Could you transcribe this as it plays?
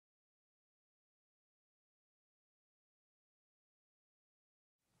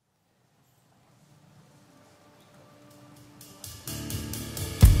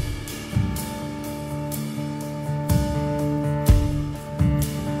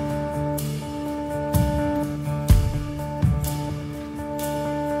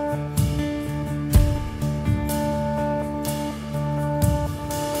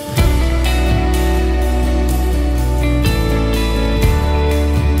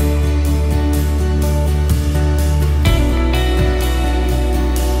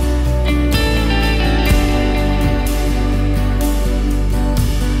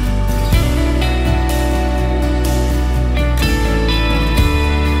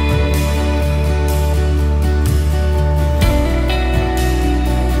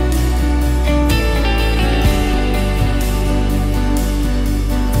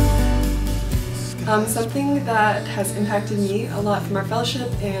Something that has impacted me a lot from our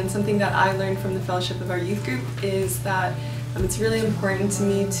fellowship and something that I learned from the fellowship of our youth group is that it's really important to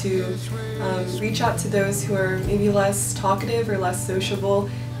me to reach out to those who are maybe less talkative or less sociable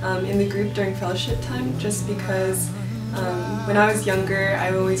in the group during fellowship time, just because when I was younger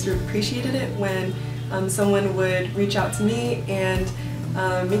I always appreciated it when someone would reach out to me and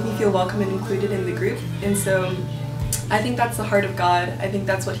make me feel welcome and included in the group. And so I think that's the heart of God. I think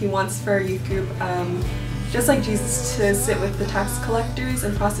that's what He wants for our youth group. Just like Jesus, to sit with the tax collectors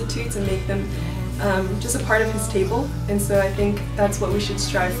and prostitutes and make them just a part of His table. And so I think that's what we should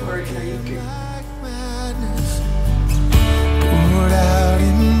strive for in our youth group. Poured out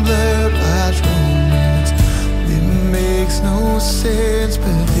in blood, watch romance. It makes no sense,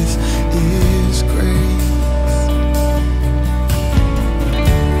 but this is grace.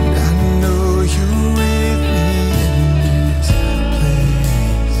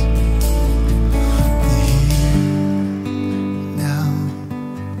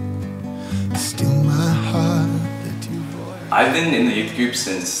 I've been in the youth group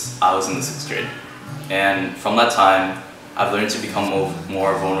since I was in the 6th grade, and from that time I've learned to become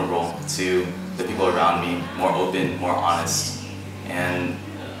more vulnerable to the people around me, more open, more honest, and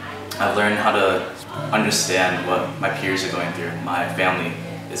I've learned how to understand what my peers are going through, my family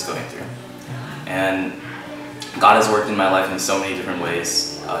is going through. And God has worked in my life in so many different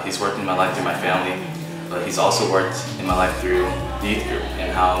ways. He's worked in my life through my family, but He's also worked in my life through the youth group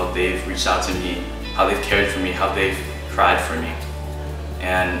and how they've reached out to me, how they've cared for me, how they've cried for me.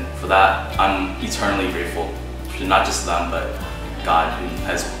 And for that, I'm eternally grateful to not just them, but God, who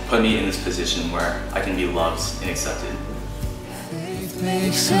has put me in this position where I can be loved and accepted. Faith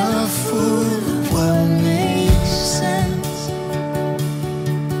makes a fool of what makes sense.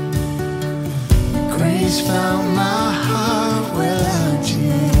 Grace found my heart where logic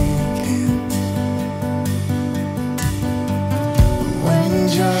ends. When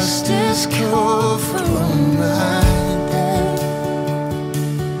justice called for all my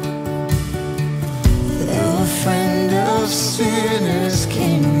friend of sinners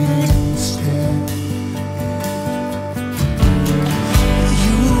came instead.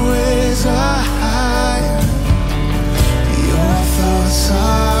 Your ways are higher, your thoughts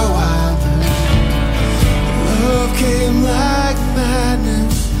are wilder. Love came like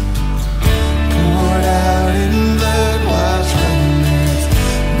madness, poured out in blood, watch romance.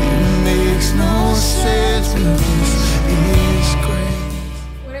 It makes no sense, but this is great.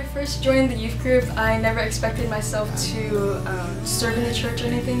 When I first joined the youth group, I never expected myself to serve in the church or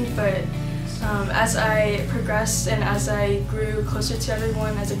anything, but as I progressed and as I grew closer to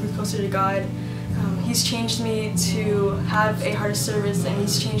everyone, as I grew closer to God, He's changed me to have a heart of service, and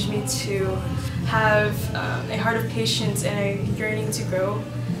He's changed me to have a heart of patience and a yearning to grow.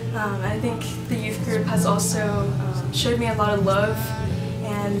 I think the youth group has also showed me a lot of love,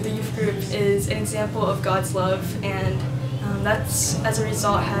 and the youth group is an example of God's love, and that's, as a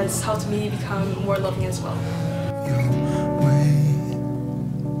result, has helped me become more loving as well.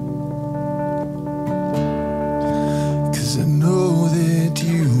 Cause I know that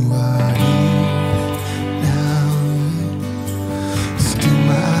you are here now. Still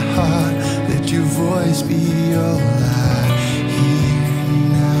my heart, let your voice be all I hear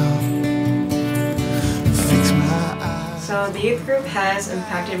now. Fix my eyes. So the youth group has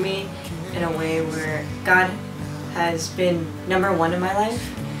impacted me in a way where God has been #1 in my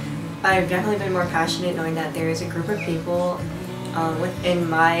life. I've definitely been more passionate knowing that there is a group of people within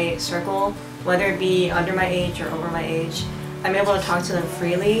my circle, whether it be under my age or over my age. I'm able to talk to them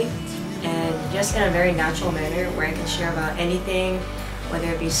freely and just in a very natural manner where I can share about anything, whether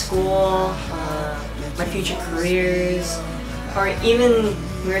it be school, my future careers, or even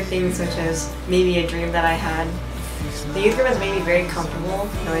weird things such as maybe a dream that I had. The youth group has made me very comfortable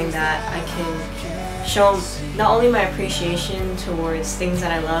knowing that I can show not only my appreciation towards things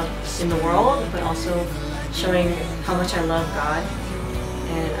that I love in the world, but also showing how much I love God.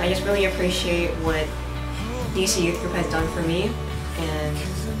 And I just really appreciate what DC Youth Group has done for me, and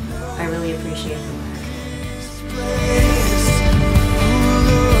I really appreciate them.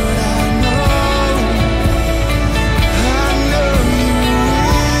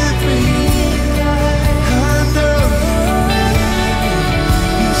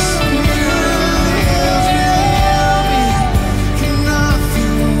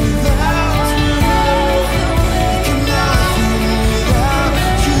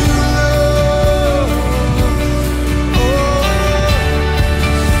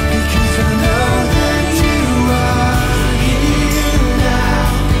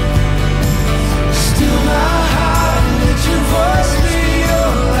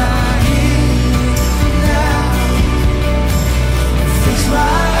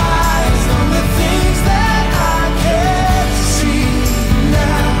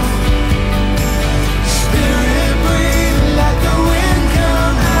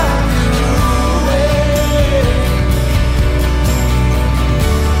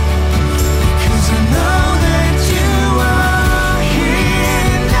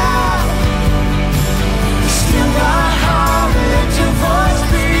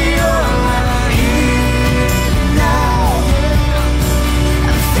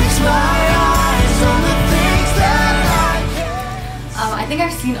 think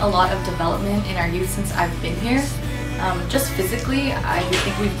I've seen a lot of development in our youth since I've been here. Just physically, I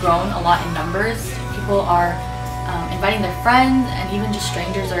think we've grown a lot in numbers. People are inviting their friends, and even just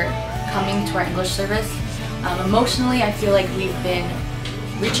strangers are coming to our English service. Emotionally, I feel like we've been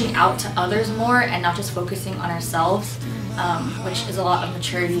reaching out to others more and not just focusing on ourselves, which is a lot of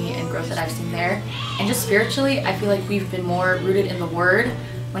maturity and growth that I've seen there. And just spiritually, I feel like we've been more rooted in the Word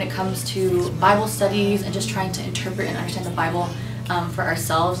when it comes to Bible studies and just trying to interpret and understand the Bible for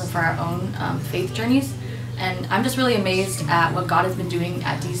ourselves and for our own faith journeys. And I'm just really amazed at what God has been doing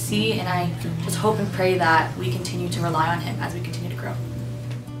at DC, and I just hope and pray that we continue to rely on Him as we continue to grow.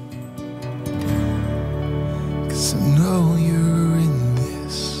 'Cause I know you're in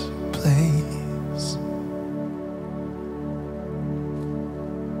this place.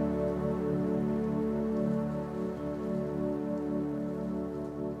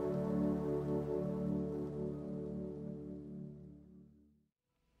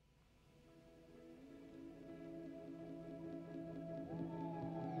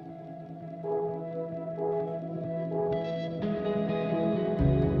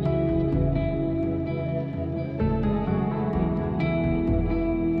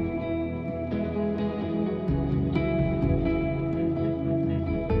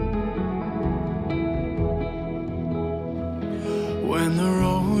 When the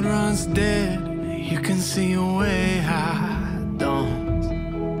road runs dead, you can see a way I don't.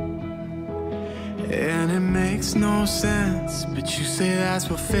 And it makes no sense, but you say that's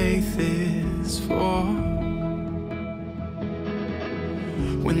what faith is for.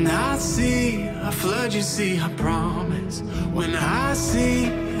 When I see a flood, you see a promise. When I see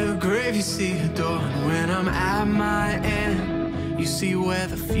a grave, you see a door. And when I'm at my end, you see where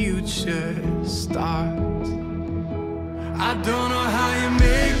the future starts. I don't know how you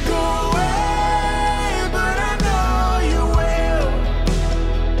make go away, but I know you will.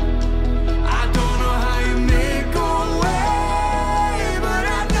 I don't know how you make go away, but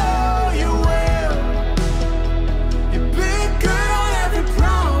I know you will. You've been good on every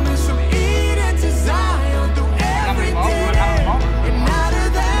promise, from Eden to Zion, through every day and out of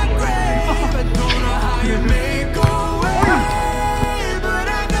that grave. I don't know how you make go away, but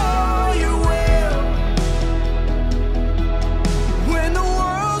I know you will. When the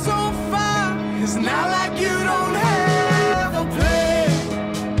world's on fire, it's not like you don't have a plan.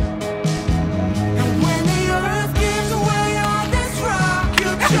 And when the earth gives way on this rock,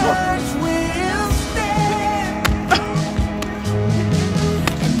 your church will stand.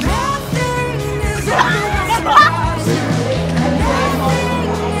 And nothing is ever gonna surprise you. Nothing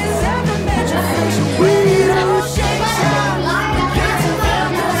is ever meant to fix you. We don't shake down. We get to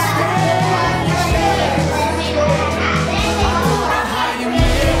understand.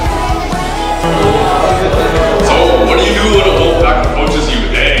 So, what do you do when a wolf pack approaches you?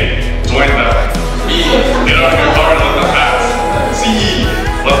 Hey, join them. Me. Get out of your car and let them pass. See,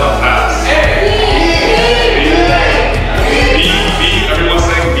 let them pass. B, everyone's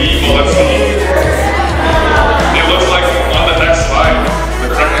saying B, well, let's see. It looks like on the next slide, the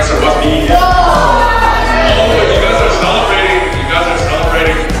correct answer was B. Oh, you guys are celebrating. You guys are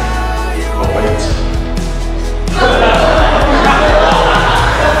celebrating. Oh, wait.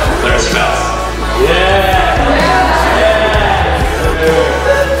 There's Mel.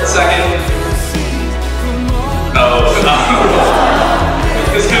 Second. No.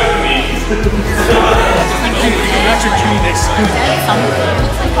 It's kind of me. That's your Q next.